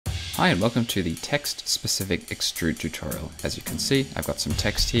Hi and welcome to the text-specific extrude tutorial. As you can see, I've got some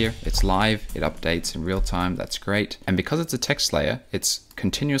text here. It's live, it updates in real time, that's great. And because it's a text layer, it's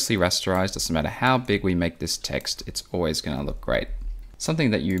continuously rasterized. Doesn't matter how big we make this text, it's always going to look great.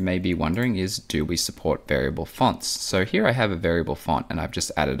 Something that you may be wondering is, do we support variable fonts? So here I have a variable font and I've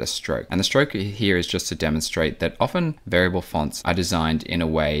just added a stroke. And the stroke here is just to demonstrate that often variable fonts are designed in a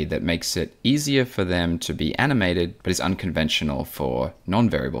way that makes it easier for them to be animated, but is unconventional for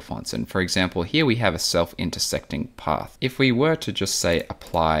non-variable fonts. And for example, here we have a self-intersecting path. If we were to just say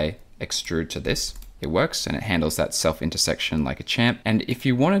apply extrude to this, it works and it handles that self-intersection like a champ. And if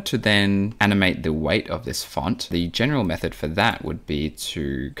you wanted to then animate the weight of this font, the general method for that would be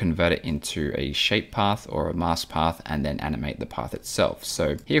to convert it into a shape path or a mask path and then animate the path itself.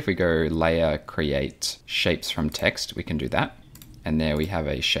 So here if we go layer, create shapes from text, we can do that. And there we have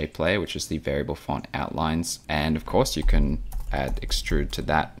a shape layer, which is the variable font outlines. And of course you can add extrude to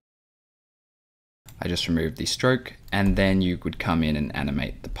that. I just removed the stroke and then you would come in and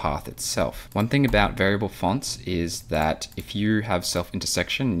animate the path itself. One thing about variable fonts is that if you have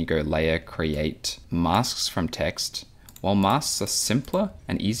self-intersection and you go layer, create masks from text, while masks are simpler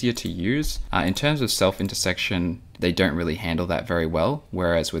and easier to use, in terms of self-intersection, they don't really handle that very well.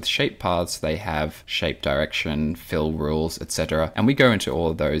 Whereas with shape paths, they have shape direction, fill rules, etc. And we go into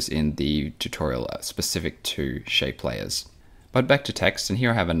all of those in the tutorial specific to shape layers. But back to text, and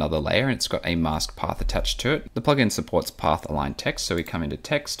here I have another layer and it's got a mask path attached to it. The plugin supports path aligned text, so we come into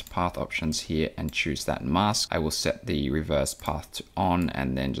text, path options here and choose that mask. I will set the reverse path to on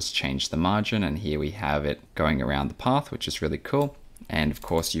and then just change the margin, and here we have it going around the path, which is really cool. And of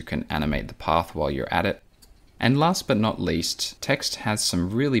course you can animate the path while you're at it. And last but not least, text has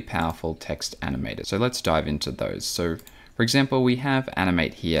some really powerful text animators. So let's dive into those. So for example, we have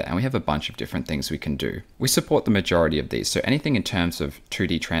animate here and we have a bunch of different things we can do. We support the majority of these. So anything in terms of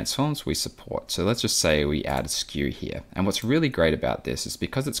 2D transforms we support. So let's just say we add a skew here. And what's really great about this is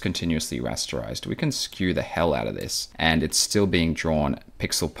because it's continuously rasterized, we can skew the hell out of this and it's still being drawn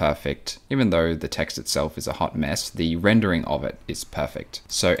pixel perfect. Even though the text itself is a hot mess, the rendering of it is perfect.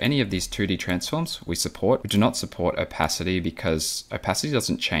 So any of these 2D transforms we support. We do not support opacity because opacity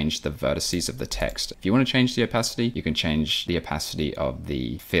doesn't change the vertices of the text. If you want to change the opacity, you can change the opacity of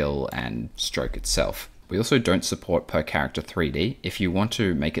the fill and stroke itself. We also don't support per character 3D. If you want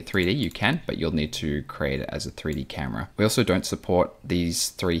to make it 3D, you can, but you'll need to create it as a 3D camera. We also don't support these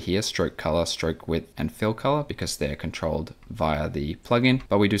three here, stroke color, stroke width, and fill color, because they're controlled via the plugin,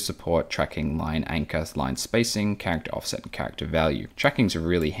 but we do support tracking, line anchor, line spacing, character offset, and character value. Tracking's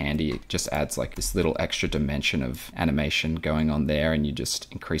really handy. It just adds like this little extra dimension of animation going on there, and you just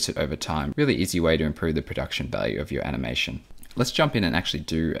increase it over time. Really easy way to improve the production value of your animation. Let's jump in and actually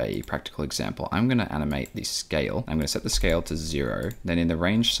do a practical example. I'm going to animate the scale. I'm going to set the scale to 0. Then in the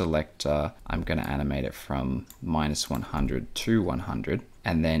range selector, I'm going to animate it from -100 to 100.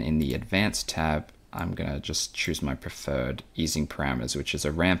 And then in the advanced tab, I'm going to just choose my preferred easing parameters, which is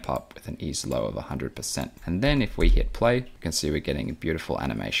a ramp up with an ease low of 100%. And then if we hit play, you can see we're getting a beautiful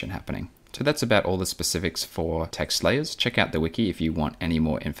animation happening. So that's about all the specifics for text layers. Check out the wiki if you want any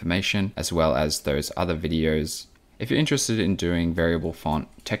more information, as well as those other videos. If you're interested in doing variable font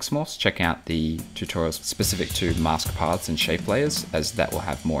text morphs, check out the tutorials specific to mask paths and shape layers, as that will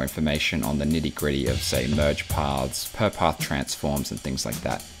have more information on the nitty-gritty of, say, merge paths, per path transforms, and things like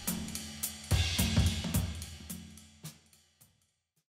that.